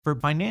For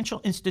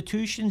financial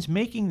institutions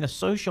making the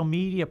social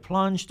media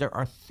plunge, there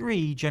are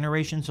three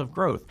generations of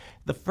growth.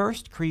 The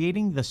first,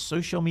 creating the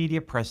social media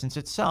presence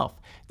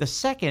itself. The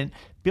second,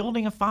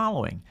 building a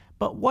following.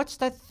 But what's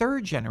that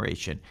third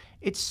generation?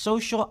 It's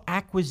social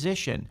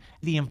acquisition,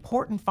 the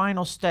important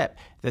final step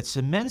that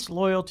cements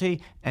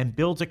loyalty and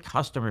builds a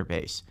customer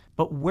base.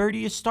 But where do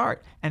you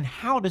start, and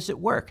how does it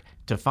work?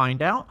 To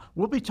find out,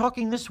 we'll be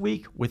talking this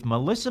week with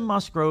Melissa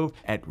Musgrove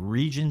at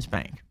Regions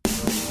Bank.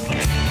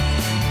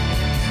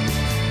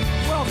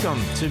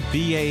 Welcome to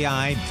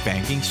BAI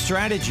Banking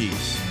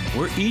Strategies,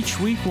 where each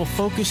week we'll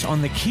focus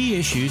on the key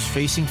issues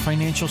facing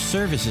financial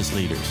services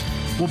leaders.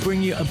 We'll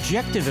bring you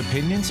objective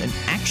opinions and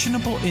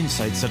actionable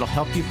insights that'll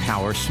help you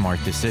power smart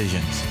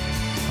decisions.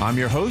 I'm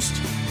your host,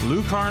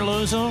 Lou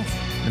Carlozo,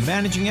 the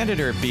managing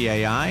editor at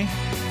BAI.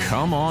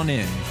 Come on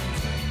in.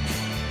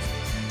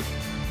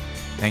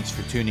 Thanks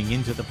for tuning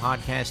into the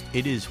podcast.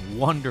 It is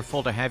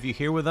wonderful to have you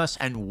here with us,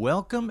 and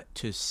welcome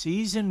to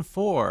Season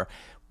 4.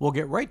 We'll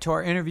get right to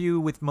our interview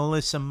with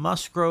Melissa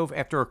Musgrove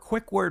after a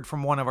quick word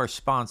from one of our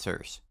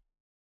sponsors.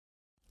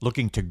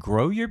 Looking to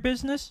grow your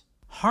business?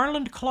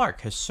 Harland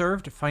Clark has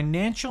served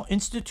financial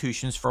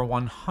institutions for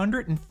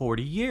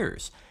 140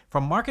 years.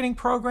 From marketing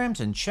programs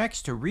and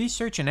checks to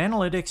research and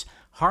analytics,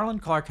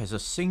 Harland Clark has a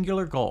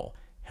singular goal: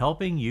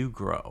 helping you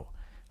grow.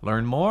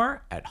 Learn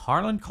more at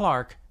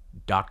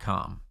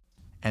harlandclark.com.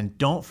 And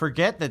don't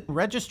forget that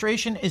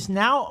registration is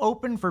now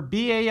open for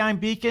BAI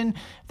Beacon.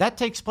 That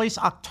takes place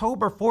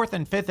October 4th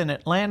and 5th in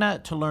Atlanta.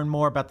 To learn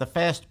more about the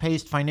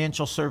Fast-Paced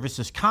Financial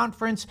Services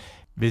Conference,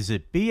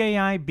 visit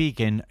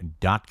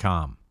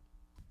BAIBeacon.com.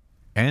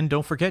 And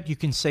don't forget, you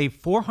can save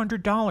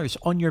 $400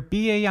 on your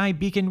BAI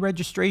Beacon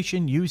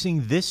registration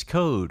using this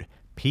code,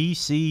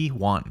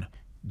 PC1.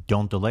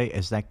 Don't delay,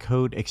 as that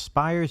code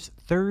expires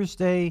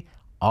Thursday,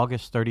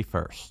 August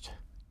 31st.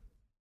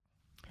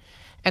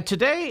 And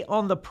today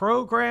on the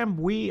program,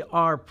 we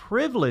are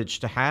privileged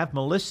to have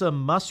Melissa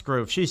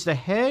Musgrove. She's the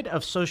head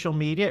of social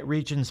media at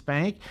Regions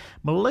Bank.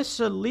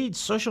 Melissa leads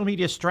social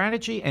media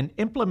strategy and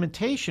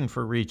implementation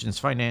for Regions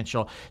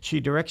Financial. She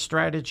directs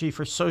strategy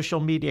for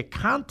social media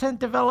content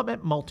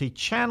development,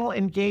 multi-channel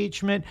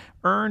engagement,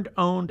 earned,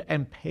 owned,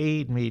 and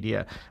paid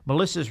media.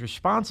 Melissa is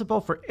responsible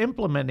for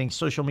implementing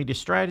social media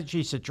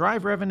strategies that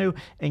drive revenue,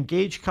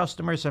 engage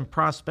customers and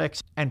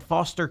prospects, and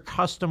foster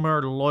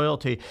customer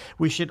loyalty.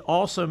 We should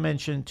also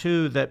mention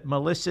too that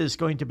Melissa is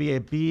going to be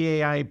a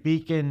BAI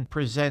Beacon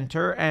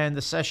presenter, and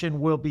the session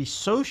will be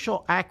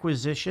social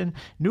acquisition,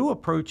 new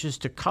approaches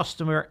to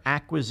customer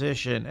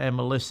acquisition. And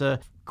Melissa,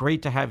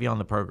 great to have you on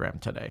the program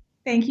today.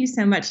 Thank you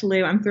so much,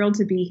 Lou. I'm thrilled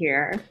to be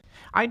here.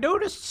 I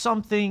noticed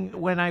something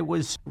when I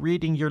was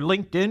reading your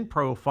LinkedIn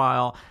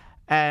profile,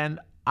 and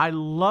I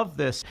love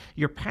this,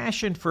 your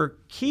passion for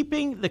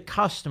keeping the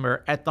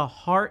customer at the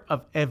heart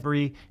of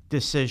every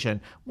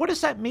decision. What does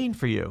that mean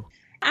for you?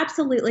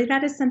 Absolutely.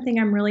 That is something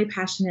I'm really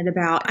passionate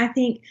about. I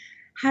think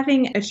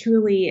having a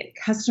truly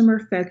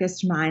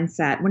customer-focused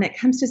mindset when it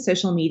comes to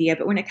social media,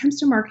 but when it comes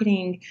to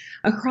marketing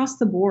across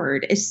the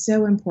board, is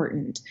so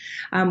important.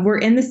 We're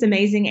in this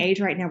amazing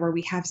age right now where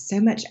we have so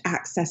much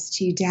access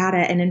to data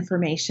and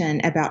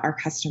information about our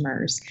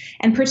customers,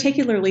 and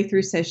particularly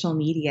through social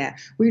media.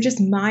 We're just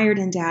mired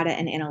in data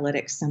and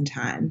analytics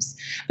sometimes.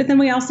 But then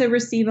we also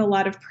receive a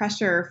lot of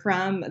pressure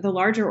from the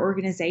larger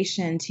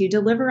organization to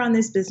deliver on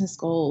those business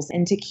goals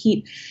and to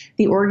keep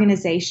the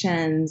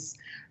organization's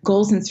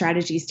goals and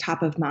strategies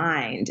top of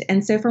mind.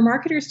 And so for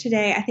marketers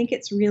today, I think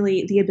it's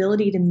really the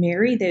ability to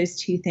marry those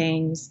two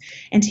things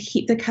and to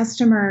keep the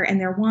customer and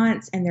their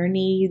wants and their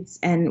needs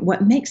and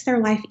what makes their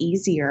life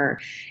easier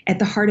at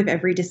the heart of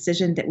every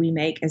decision that we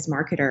make as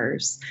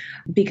marketers,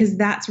 because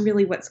that's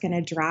really what's going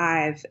to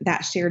drive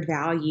that shared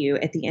value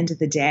at the end of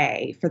the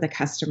day for the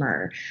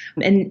customer.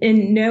 And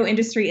in no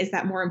industry is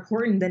that more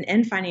important than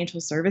in financial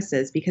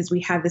services, because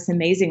we have this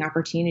amazing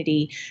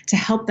opportunity to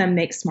help them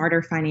make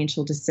smarter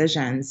financial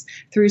decisions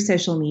through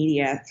social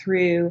media,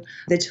 through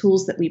the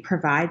tools that we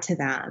provide to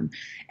them.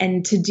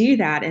 And to do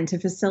that and to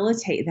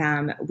facilitate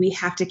them, we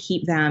have to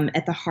keep them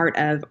at the heart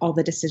of all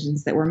the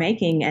decisions that we're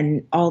making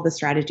and all the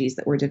strategies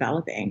that we're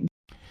developing.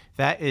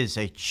 That is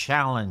a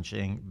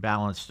challenging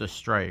balance to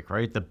strike,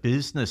 right? The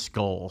business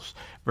goals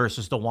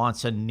versus the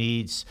wants and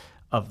needs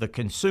of the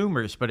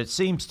consumers. But it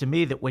seems to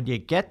me that when you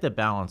get the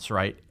balance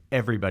right,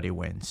 everybody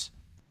wins.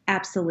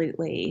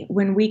 Absolutely.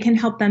 When we can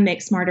help them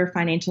make smarter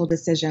financial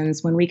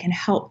decisions, when we can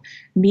help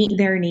meet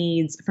their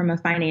needs from a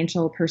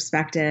financial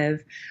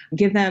perspective,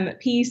 give them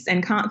peace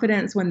and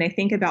confidence when they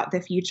think about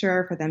the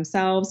future for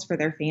themselves, for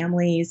their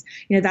families,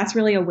 that's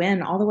really a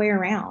win all the way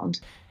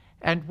around.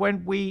 And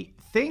when we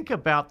think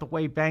about the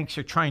way banks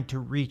are trying to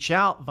reach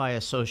out via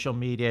social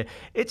media,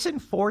 it's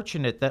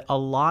unfortunate that a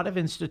lot of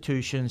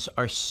institutions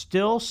are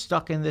still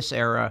stuck in this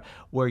era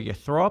where you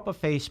throw up a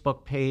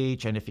Facebook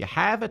page, and if you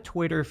have a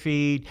Twitter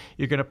feed,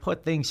 you're going to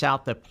put things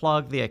out that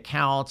plug the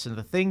accounts and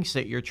the things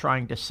that you're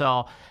trying to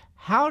sell.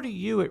 How do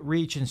you at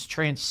Regions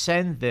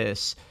transcend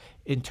this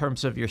in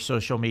terms of your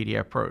social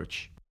media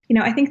approach?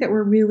 I think that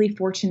we're really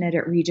fortunate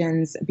at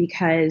Regions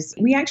because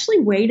we actually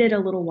waited a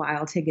little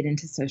while to get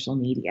into social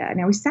media.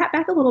 Now, we sat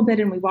back a little bit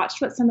and we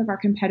watched what some of our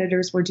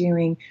competitors were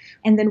doing.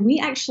 And then we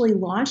actually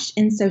launched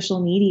in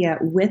social media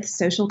with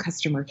social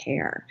customer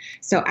care.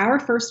 So our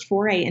first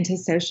foray into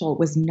social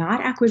was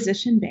not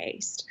acquisition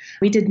based.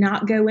 We did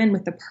not go in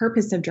with the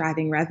purpose of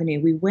driving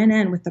revenue. We went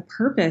in with the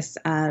purpose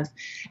of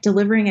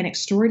delivering an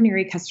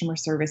extraordinary customer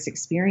service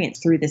experience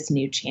through this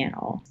new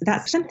channel.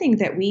 That's something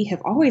that we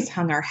have always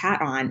hung our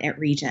hat on at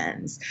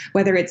Regions,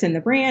 whether it's in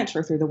the branch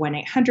or through the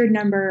 1-800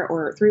 number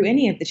or through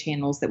any of the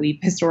channels that we've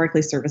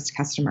historically serviced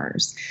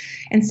customers.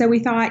 And so we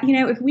thought,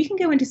 if we can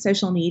go into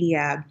social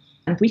media,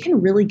 and if we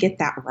can really get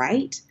that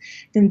right,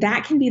 then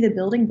that can be the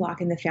building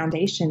block and the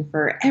foundation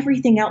for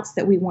everything else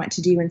that we want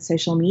to do in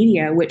social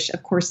media, which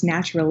of course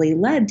naturally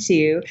led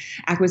to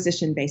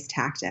acquisition-based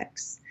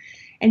tactics.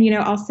 And,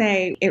 I'll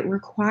say it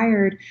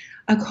required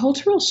a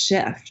cultural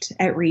shift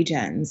at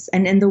Regions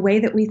and in the way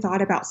that we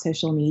thought about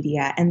social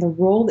media and the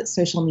role that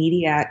social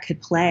media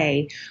could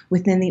play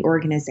within the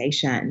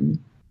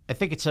organization. I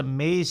think it's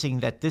amazing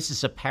that this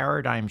is a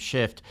paradigm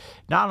shift,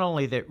 not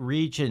only that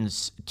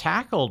Regions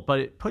tackled, but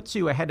it puts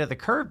you ahead of the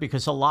curve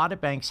because a lot of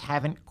banks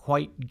haven't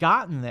quite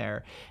gotten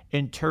there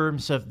in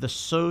terms of the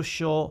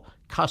social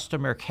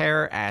customer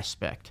care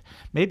aspect.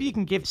 Maybe you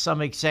can give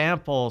some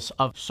examples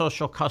of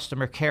social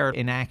customer care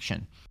in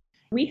action.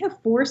 We have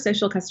 4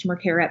 social customer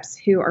care reps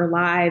who are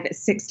live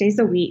 6 days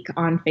a week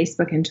on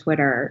Facebook and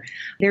Twitter.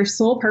 Their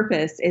sole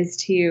purpose is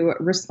to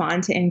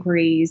respond to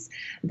inquiries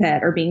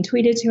that are being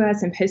tweeted to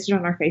us and posted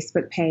on our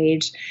Facebook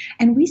page.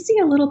 And we see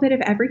a little bit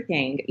of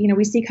everything.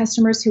 We see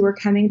customers who are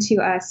coming to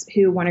us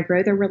who want to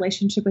grow their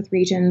relationship with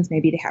Regions.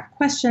 Maybe they have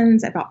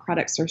questions about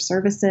products or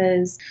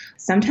services.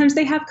 Sometimes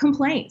they have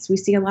complaints. We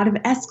see a lot of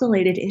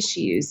escalated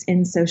issues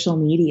in social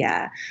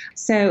media.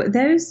 So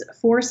those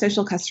 4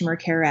 social customer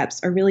care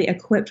reps are really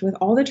equipped with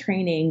all the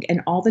training and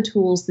all the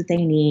tools that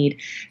they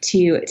need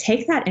to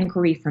take that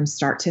inquiry from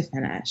start to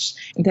finish.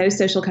 Those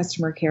social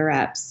customer care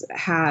reps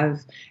have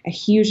a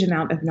huge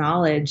amount of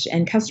knowledge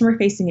and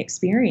customer-facing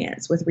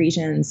experience with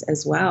Regions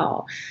as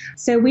well.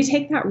 So we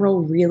take that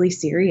role really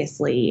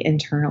seriously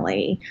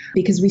internally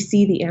because we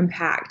see the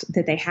impact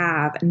that they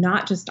have,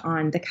 not just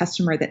on the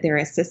customer that they're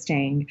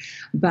assisting,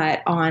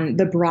 but on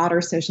the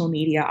broader social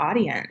media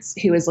audience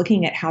who is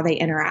looking at how they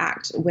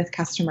interact with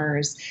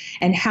customers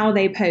and how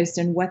they post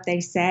and what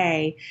they say,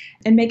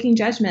 and making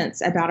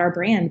judgments about our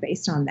brand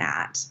based on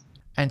that.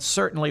 And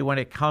certainly when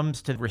it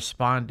comes to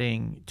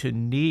responding to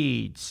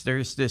needs,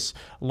 there's this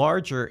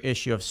larger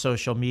issue of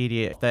social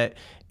media that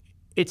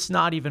it's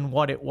not even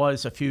what it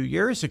was a few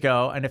years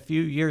ago. And a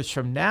few years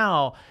from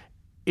now,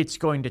 it's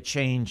going to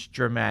change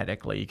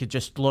dramatically. You could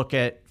just look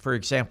at, for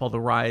example, the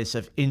rise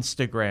of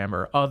Instagram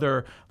or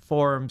other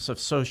forms of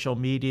social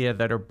media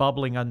that are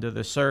bubbling under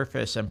the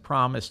surface and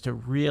promise to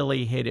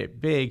really hit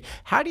it big.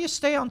 How do you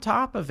stay on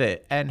top of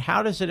it? And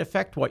how does it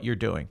affect what you're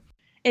doing?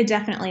 It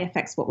definitely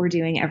affects what we're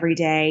doing every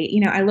day.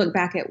 I look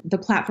back at the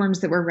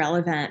platforms that were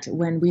relevant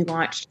when we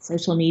launched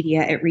social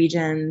media at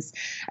Regions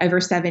over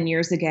 7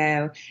 years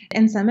ago,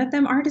 and some of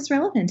them aren't as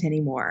relevant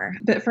anymore.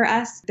 But for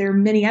us, there are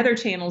many other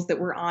channels that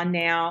we're on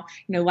now,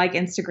 like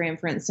Instagram,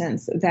 for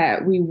instance,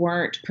 that we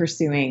weren't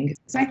pursuing.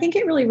 So I think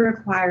it really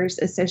requires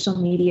a social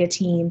media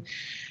team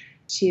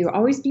to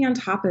always be on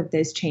top of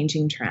those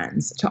changing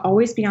trends, to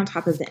always be on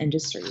top of the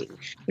industry,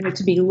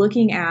 to be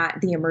looking at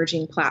the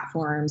emerging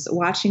platforms,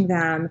 watching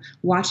them,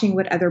 watching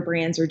what other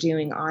brands are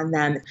doing on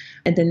them,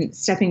 and then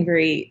stepping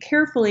very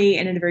carefully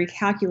and in a very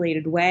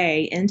calculated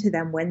way into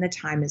them when the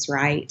time is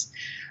right.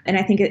 And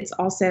I think it's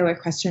also a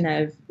question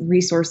of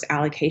resource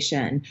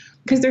allocation,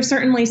 because there's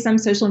certainly some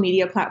social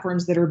media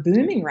platforms that are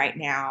booming right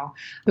now,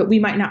 but we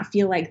might not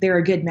feel like they're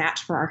a good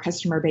match for our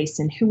customer base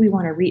and who we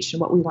want to reach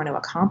and what we want to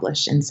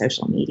accomplish in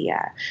social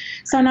media.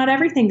 So not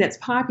everything that's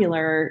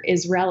popular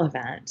is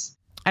relevant.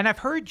 And I've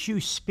heard you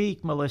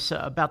speak,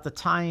 Melissa, about the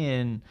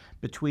tie-in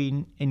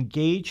between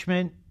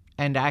engagement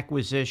and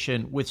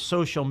acquisition with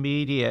social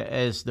media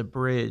as the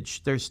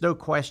bridge. There's no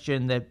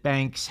question that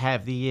banks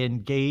have the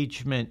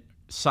engagement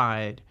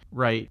side,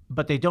 right?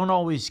 But they don't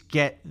always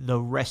get the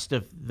rest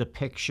of the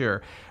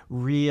picture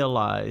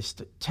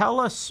realized. Tell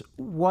us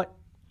what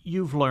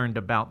you've learned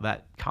about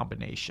that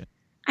combination.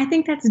 I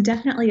think that's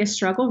definitely a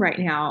struggle right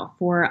now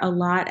for a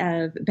lot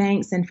of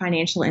banks and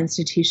financial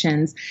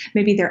institutions.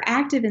 Maybe they're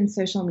active in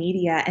social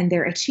media and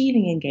they're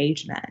achieving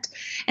engagement.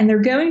 And they're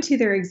going to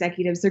their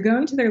executives, they're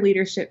going to their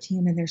leadership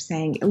team, and they're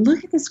saying,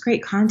 look at this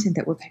great content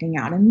that we're putting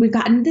out. And we've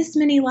gotten this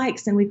many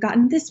likes, and we've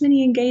gotten this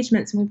many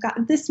engagements, and we've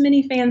gotten this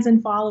many fans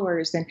and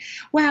followers. And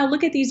wow,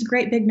 look at these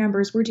great big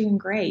numbers. We're doing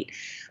great.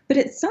 But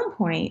at some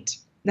point,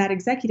 that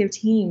executive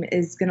team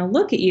is going to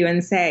look at you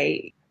and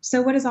say,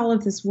 so what is all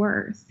of this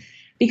worth?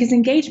 Because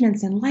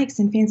engagements and likes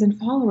and fans and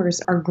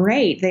followers are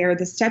great. They are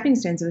the stepping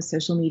stones of a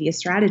social media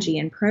strategy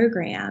and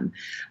program.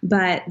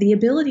 But the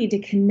ability to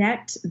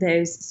connect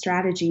those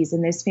strategies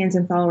and those fans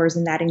and followers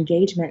and that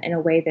engagement in a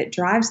way that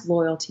drives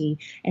loyalty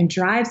and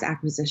drives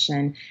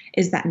acquisition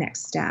is that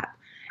next step.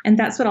 And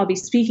that's what I'll be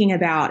speaking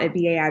about at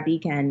BAI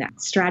Beacon,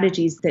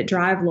 strategies that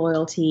drive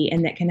loyalty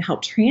and that can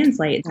help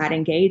translate that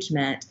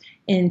engagement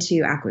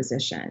into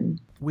acquisition.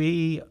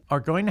 We are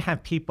going to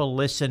have people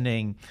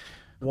listening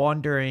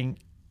wondering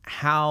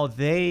how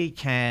they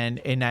can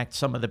enact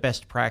some of the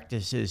best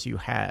practices you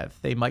have.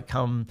 They might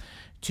come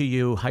to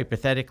you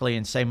hypothetically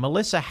and say,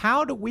 Melissa,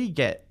 how do we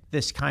get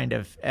this kind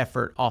of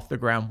effort off the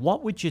ground?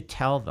 What would you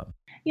tell them?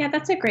 Yeah,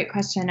 that's a great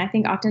question. I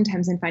think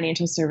oftentimes in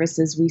financial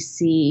services, we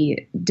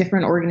see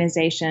different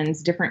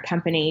organizations, different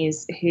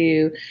companies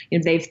who,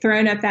 they've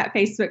thrown up that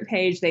Facebook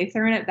page, they've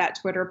thrown up that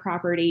Twitter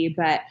property,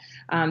 but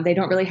they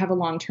don't really have a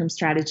long-term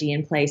strategy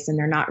in place, and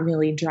they're not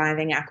really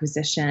driving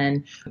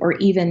acquisition or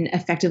even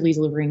effectively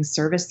delivering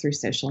service through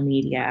social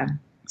media.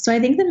 So I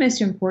think the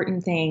most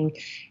important thing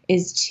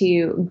is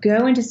to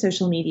go into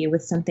social media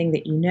with something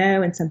that you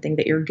know and something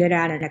that you're good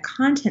at and a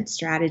content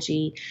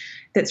strategy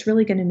that's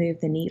really going to move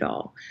the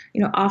needle.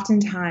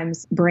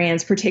 Oftentimes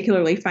brands,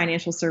 particularly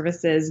financial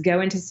services, go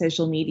into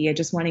social media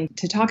just wanting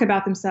to talk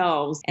about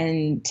themselves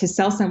and to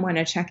sell someone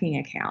a checking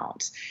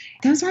account.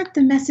 Those aren't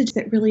the message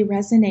that really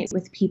resonates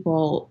with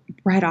people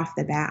right off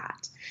the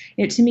bat.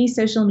 To me,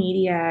 social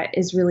media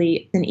is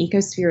really an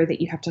ecosphere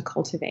that you have to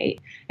cultivate.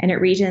 And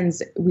at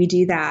Regions, we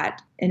do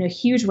that in a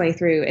huge way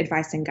through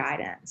advice and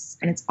guidance.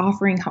 And it's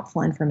offering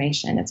helpful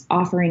information. It's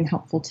offering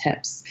helpful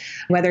tips,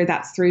 whether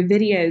that's through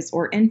videos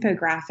or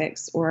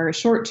infographics or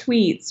short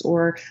tweets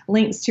or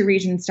links to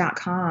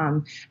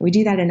regions.com. We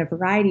do that in a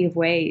variety of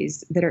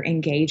ways that are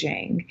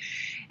engaging.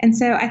 And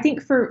so I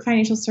think for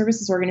financial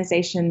services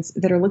organizations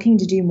that are looking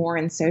to do more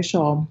in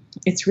social,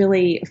 it's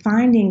really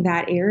finding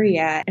that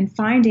area and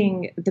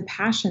finding the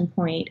passion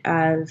point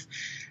of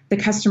the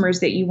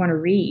customers that you want to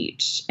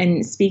reach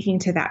and speaking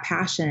to that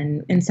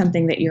passion in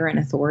something that you're an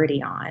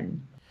authority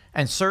on.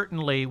 And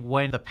certainly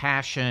when the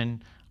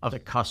passion of the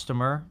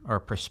customer or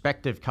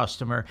prospective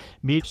customer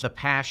meets the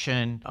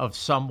passion of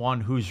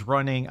someone who's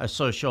running a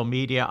social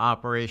media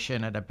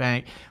operation at a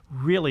bank,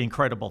 really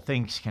incredible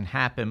things can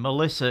happen.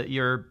 Melissa,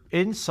 your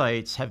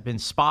insights have been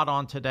spot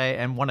on today,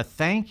 and want to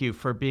thank you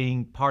for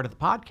being part of the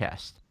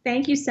podcast.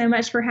 Thank you so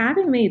much for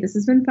having me. This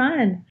has been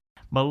fun.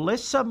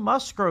 Melissa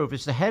Musgrove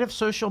is the head of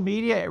social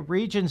media at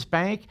Regions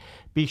Bank.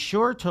 Be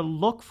sure to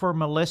look for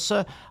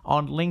Melissa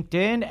on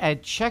LinkedIn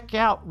and check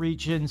out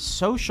Regions'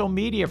 social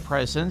media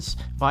presence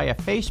via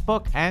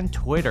Facebook and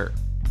Twitter.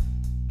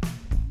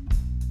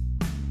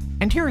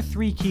 And here are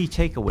 3 key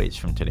takeaways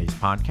from today's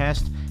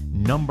podcast.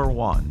 Number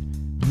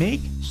 1,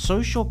 make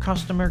social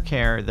customer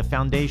care the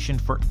foundation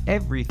for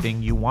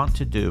everything you want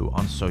to do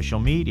on social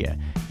media.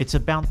 It's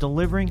about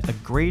delivering a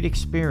great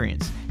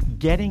experience,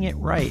 getting it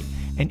right,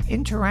 and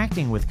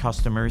interacting with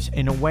customers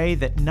in a way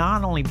that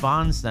not only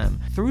bonds them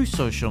through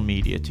social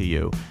media to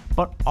you,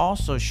 but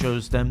also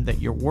shows them that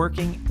you're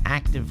working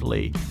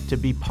actively to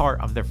be part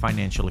of their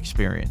financial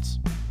experience.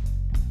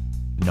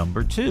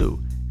 Number 2,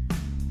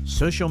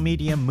 social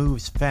media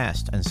moves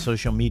fast, and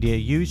social media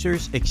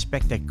users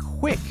expect a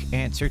quick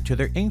answer to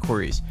their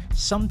inquiries,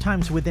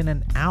 sometimes within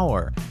an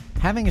hour.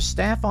 Having a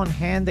staff on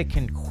hand that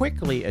can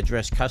quickly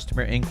address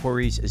customer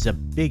inquiries is a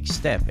big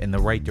step in the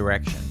right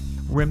direction.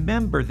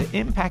 Remember, the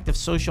impact of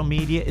social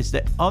media is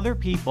that other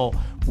people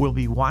will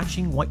be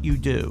watching what you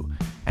do.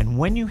 And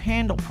when you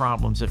handle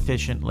problems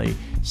efficiently,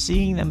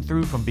 seeing them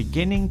through from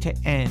beginning to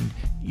end,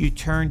 you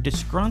turn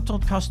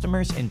disgruntled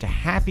customers into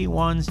happy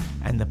ones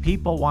and the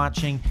people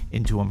watching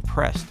into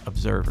impressed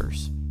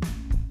observers.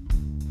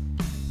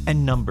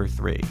 And number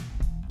 3,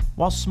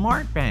 while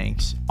smart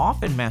banks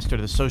often master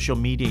the social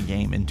media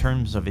game in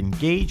terms of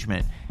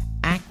engagement,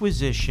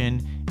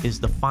 acquisition is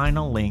the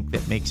final link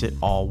that makes it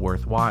all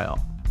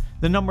worthwhile.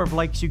 The number of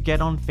likes you get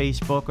on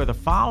Facebook or the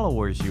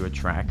followers you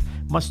attract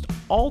must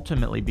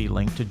ultimately be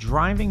linked to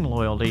driving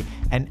loyalty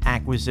and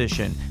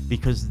acquisition,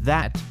 because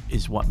that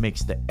is what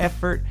makes the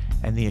effort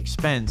and the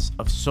expense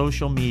of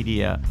social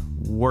media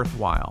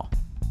worthwhile.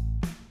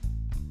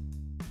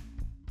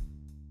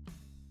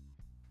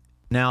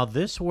 Now,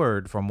 this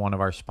word from one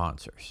of our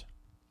sponsors.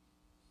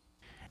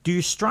 Do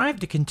you strive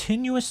to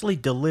continuously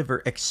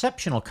deliver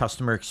exceptional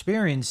customer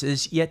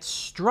experiences yet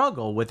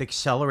struggle with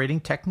accelerating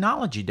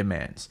technology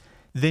demands?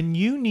 Then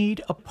you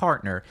need a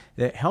partner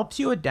that helps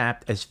you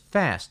adapt as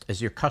fast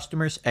as your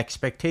customers'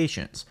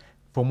 expectations.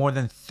 For more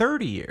than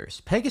 30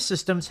 years,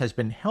 Pegasystems has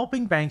been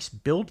helping banks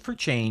build for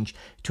change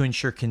to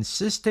ensure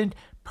consistent,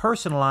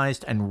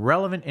 personalized, and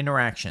relevant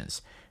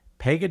interactions.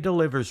 Pega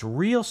delivers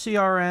real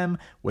CRM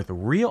with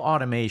real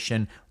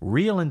automation,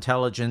 real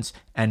intelligence,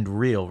 and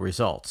real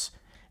results.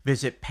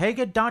 Visit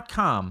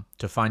pega.com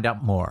to find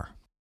out more.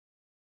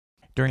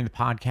 During the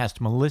podcast,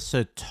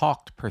 Melissa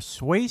talked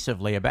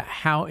persuasively about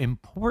how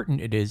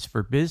important it is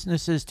for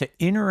businesses to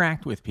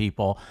interact with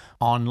people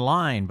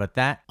online, but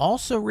that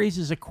also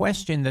raises a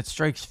question that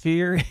strikes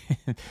fear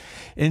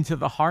into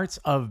the hearts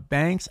of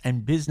banks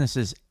and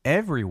businesses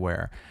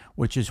everywhere,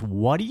 which is,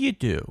 what do you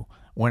do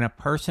when a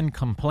person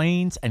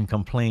complains and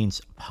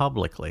complains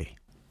publicly?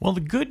 Well,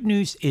 the good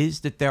news is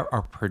that there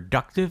are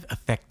productive,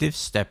 effective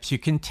steps you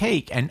can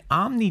take, and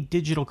Omni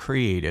Digital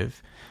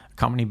Creative, a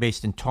company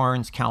based in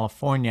Torrance,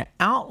 California,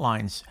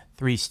 outlines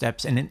 3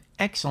 steps in an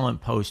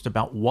excellent post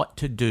about what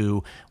to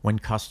do when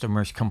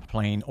customers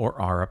complain or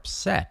are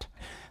upset.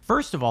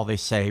 First of all, they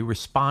say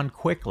respond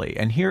quickly.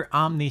 And here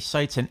Omni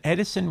cites an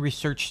Edison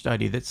research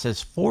study that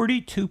says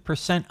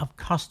 42% of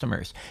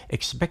customers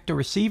expect to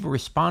receive a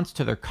response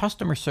to their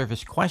customer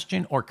service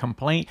question or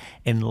complaint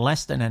in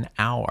less than an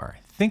hour.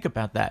 Think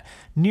about that.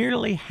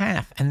 Nearly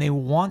half, and they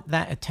want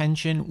that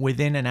attention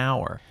within an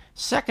hour.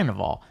 Second of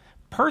all,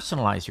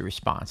 personalize your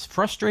response.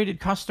 Frustrated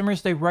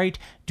customers, they write,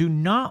 do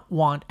not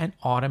want an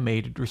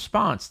automated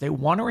response. They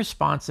want a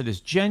response that is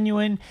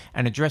genuine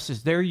and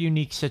addresses their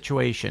unique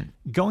situation.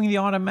 Going the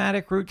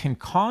automatic route can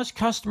cause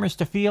customers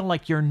to feel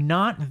like you're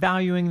not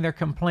valuing their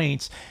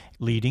complaints,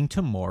 leading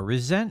to more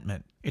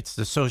resentment. It's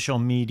the social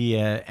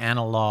media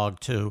analog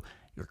to,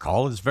 your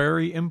call is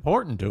very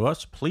important to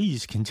us.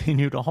 Please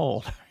continue to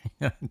hold.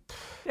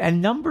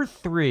 And number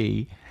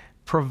 3,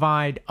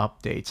 provide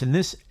updates. And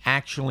this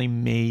actually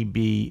may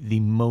be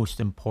the most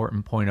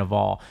important point of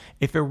all.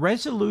 If a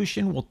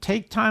resolution will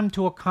take time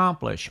to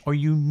accomplish, or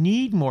you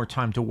need more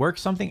time to work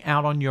something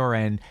out on your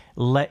end,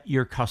 let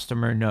your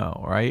customer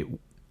know, right?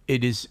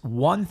 It is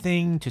one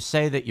thing to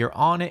say that you're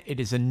on it. It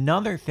is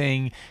another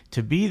thing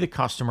to be the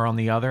customer on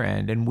the other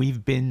end. And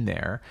we've been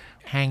there,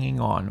 hanging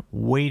on,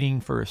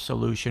 waiting for a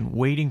solution,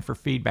 waiting for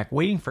feedback,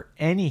 waiting for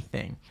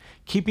anything.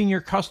 Keeping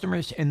your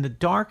customers in the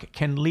dark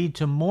can lead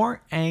to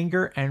more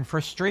anger and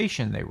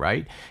frustration, they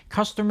write.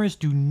 Customers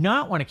do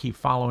not want to keep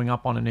following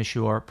up on an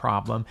issue or a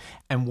problem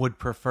and would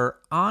prefer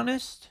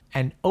honest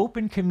and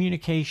open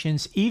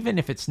communications, even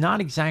if it's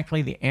not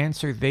exactly the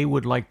answer they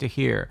would like to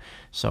hear.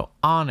 So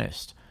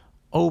honest,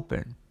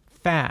 open,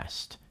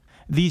 fast.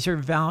 These are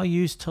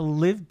values to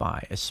live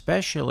by,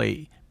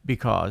 especially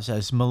because,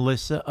 as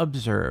Melissa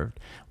observed,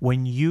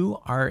 when you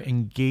are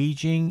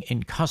engaging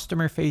in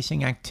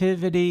customer-facing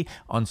activity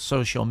on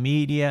social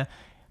media,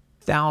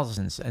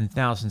 thousands and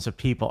thousands of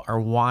people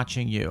are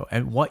watching you.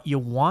 And what you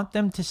want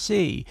them to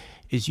see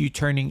is you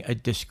turning a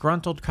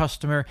disgruntled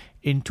customer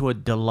into a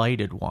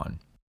delighted one.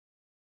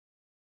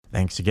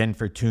 Thanks again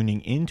for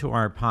tuning into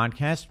our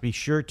podcast. Be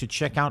sure to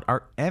check out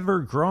our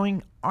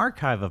ever-growing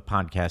archive of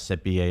podcasts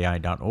at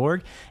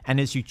BAI.org. And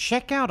as you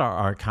check out our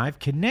archive,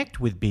 connect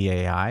with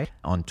BAI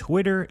on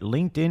Twitter,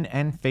 LinkedIn,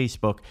 and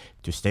Facebook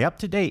to stay up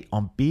to date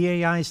on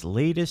BAI's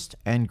latest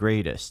and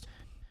greatest.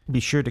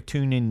 Be sure to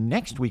tune in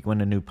next week when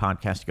a new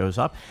podcast goes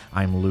up.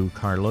 I'm Lou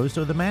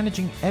Carlozo, the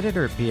managing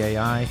editor at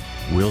BAI.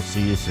 We'll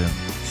see you soon.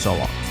 So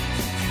long.